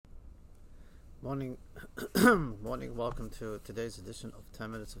Morning, morning. Welcome to today's edition of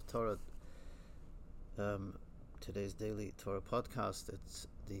 10 Minutes of Torah. Today's daily Torah podcast. It's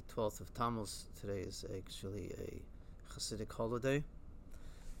the 12th of Tammuz. Today is actually a Hasidic holiday.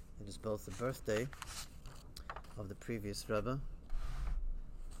 It is both the birthday of the previous Rebbe,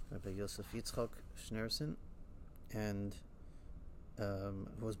 Rabbi Yosef Yitzchak Schneerson, and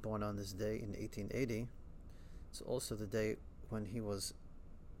who was born on this day in 1880. It's also the day when he was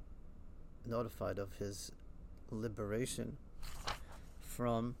notified of his liberation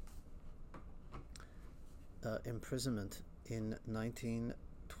from imprisonment in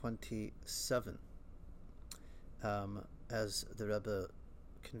 1927. As the Rebbe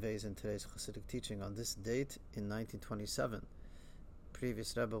conveys in today's Hasidic teaching, on this date in 1927,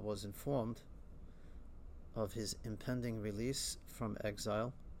 previous Rebbe was informed of his impending release from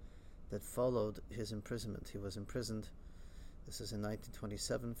exile that followed his imprisonment. He was imprisoned, this is in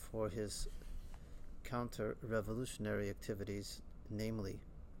 1927, for his counter-revolutionary activities, namely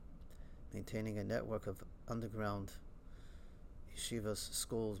maintaining a network of underground yeshivas,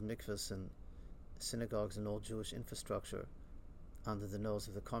 schools, mikvahs, and synagogues and all Jewish infrastructure under the nose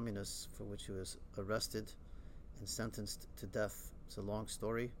of the communists, for which he was arrested and sentenced to death. It's a long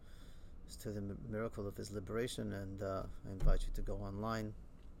story as to the miracle of his liberation, and I invite you to go online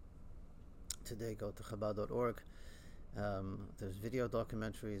today. Go to Chabad.org. There's video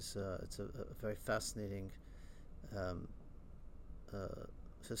documentaries. It's a very fascinating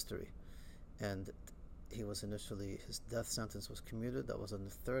history. And he was initially, his death sentence was commuted. That was on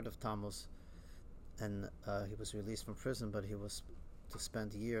the 3rd of Tammuz, and he was released from prison, but he was to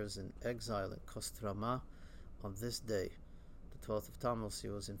spend years in exile in Kostroma. On this day, the 12th of Tammuz, he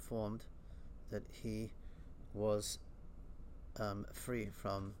was informed that he was free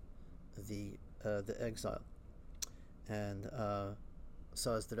from the exile. And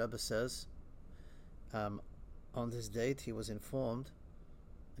so, as the Rebbe says, on this date he was informed,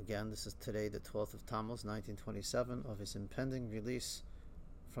 again, this is today, the 12th of Tammuz, 1927, of his impending release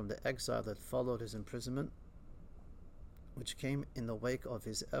from the exile that followed his imprisonment, which came in the wake of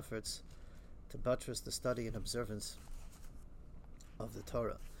his efforts to buttress the study and observance of the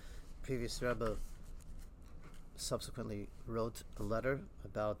Torah. Previous Rebbe subsequently wrote a letter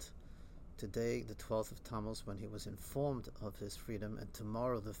about today, the 12th of Tammuz, when he was informed of his freedom, and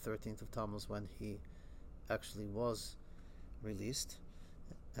tomorrow, the 13th of Tammuz, when he actually was released,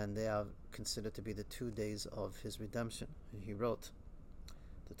 and they are considered to be the 2 days of his redemption. And he wrote,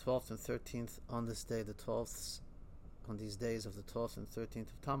 the 12th and 13th, on this day, the 12th, on these days of the 12th and 13th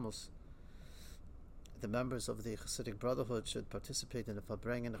of Tammuz, the members of the Hasidic Brotherhood should participate in a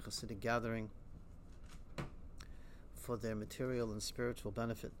Farbrengen, a Hasidic gathering, for their material and spiritual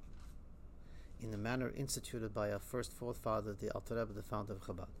benefit, in the manner instituted by our first forefather, the Alter Rebbe, the founder of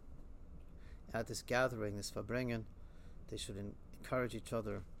Chabad. At this gathering, this Farbrengen, they should encourage each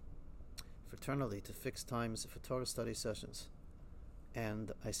other fraternally to fix times for Torah study sessions.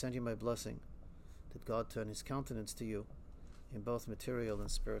 And I send you my blessing, that God turn his countenance to you in both material and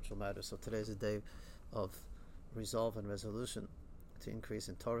spiritual matters. So today is a day of resolve and resolution to increase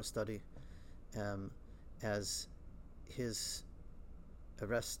in Torah study, as his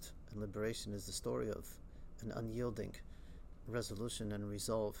arrest and liberation is the story of an unyielding resolution and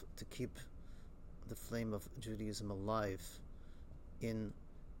resolve to keep the flame of Judaism alive in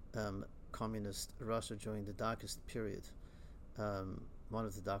communist Russia during the darkest period, one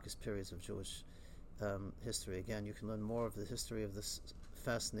of the darkest periods of Jewish history. Again, you can learn more of the history of this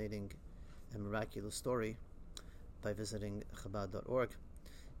fascinating and miraculous story by visiting Chabad.org.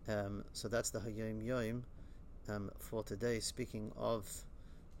 So that's the Hayom Yom for today. Speaking of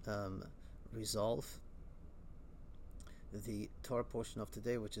resolve, the Torah portion of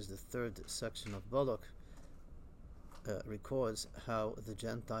today, which is the third section of Balak, records how the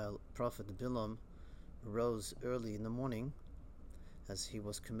Gentile prophet Bilam rose early in the morning as he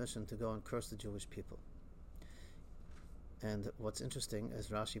was commissioned to go and curse the Jewish people. And what's interesting, as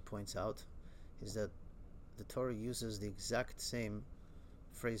Rashi points out, is that the Torah uses the exact same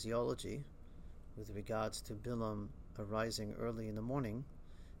phraseology with regards to Bilam arising early in the morning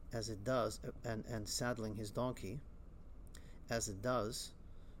as it does, and saddling his donkey, as it does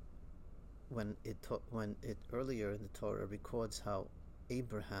when it earlier in the Torah records how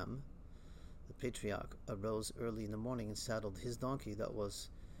Abraham, the patriarch, arose early in the morning and saddled his donkey that was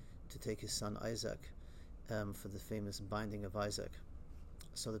to take his son Isaac for the famous binding of Isaac.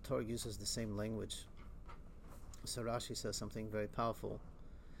 So the Torah uses the same language. So Rashi says something very powerful,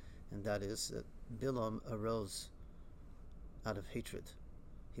 and that is that Bilam arose out of hatred.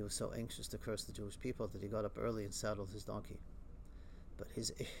 He was so anxious to curse the Jewish people that he got up early and saddled his donkey.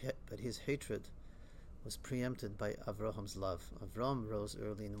 but his hatred was preempted by Avraham's love. Avram rose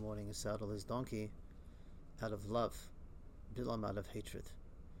early in the morning and saddled his donkey out of love, Bilam out of hatred.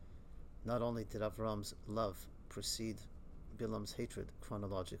 Not only did Avram's love precede Bilam's hatred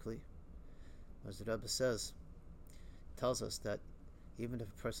chronologically, as the Rebbe tells us that even if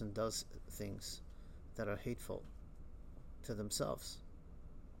a person does things that are hateful to themselves,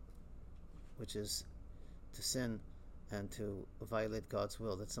 which is to sin and to violate God's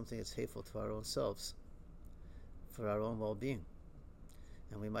will, that's something that's hateful to our own selves, for our own well-being,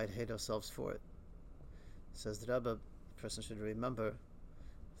 and we might hate ourselves for it. Says the Rebbe, a person should remember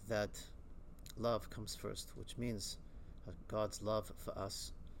that love comes first, which means God's love for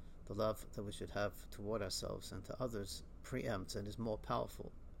us, the love that we should have toward ourselves and to others, preempts and is more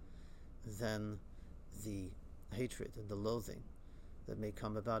powerful than the hatred and the loathing that may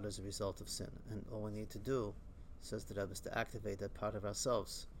come about as a result of sin. And all we need to do, says the Rebbe, is to activate that part of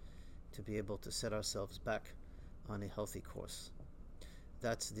ourselves to be able to set ourselves back on a healthy course.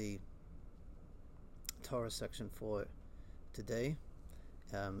 That's the Torah section for today.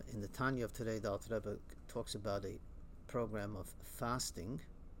 In the Tanya of today, the Alter Rebbe talks about a program of fasting,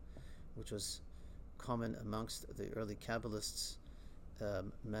 which was common amongst the early Kabbalists,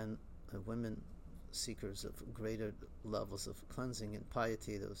 men and women seekers of greater levels of cleansing and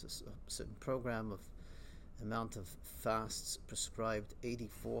piety. There was a certain program of amount of fasts prescribed,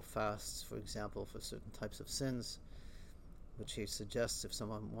 84 fasts, for example, for certain types of sins, which he suggests if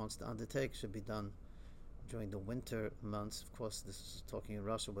someone wants to undertake should be done during the winter months. Of course, this is talking in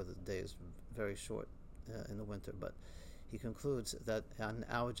Russia where the day is very short in the winter, but he concludes that in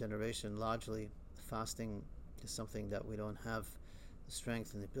our generation, largely, fasting is something that we don't have the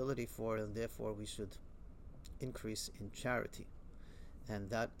strength and ability for, and therefore we should increase in charity. And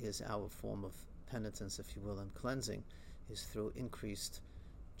that is our form of penitence, if you will, and cleansing, is through increased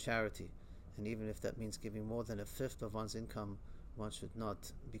charity. And even if that means giving more than a fifth of one's income, one should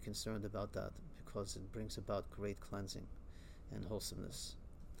not be concerned about that, because it brings about great cleansing and wholesomeness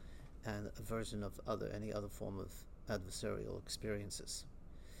and aversion of any other form of adversarial experiences.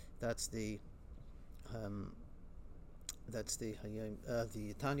 That's the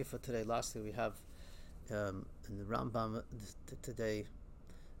Tanya for today. Lastly, we have in the Rambam today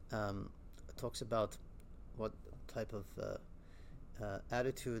talks about what type of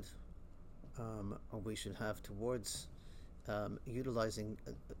attitude we should have towards utilizing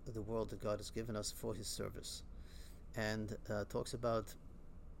the world that God has given us for His service, and talks about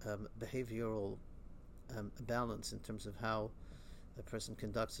behavioral balance in terms of how a person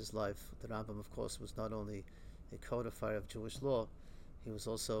conducts his life. The Rambam, of course, was not only a codifier of Jewish law, he was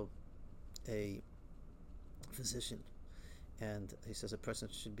also a physician, and he says a person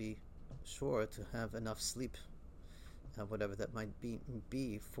should be sure to have enough sleep, whatever that might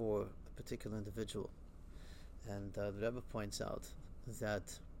be for a particular individual. And the Rebbe points out that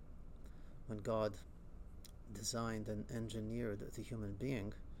when God designed and engineered the human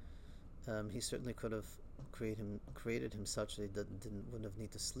being, He certainly could have created him such that he wouldn't have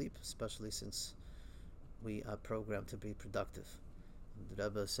need to sleep, especially since we are programmed to be productive. And the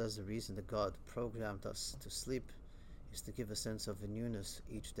Rebbe says the reason that God programmed us to sleep is to give a sense of a newness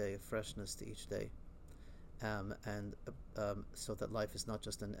each day, a freshness to each day, and so that life is not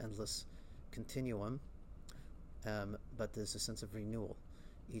just an endless continuum, but there's a sense of renewal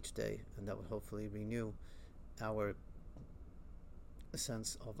each day, and that would hopefully renew our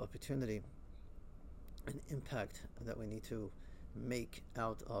sense of opportunity and impact that we need to make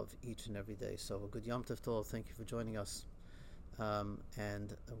out of each and every day. So a good Yom Tov to all. Thank you for joining us,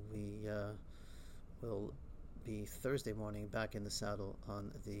 and we will be Thursday morning back in the saddle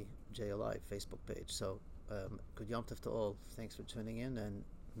on the JLI Facebook page. So good Yom Tov to all. Thanks for tuning in, and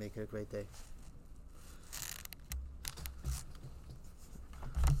make it a great day.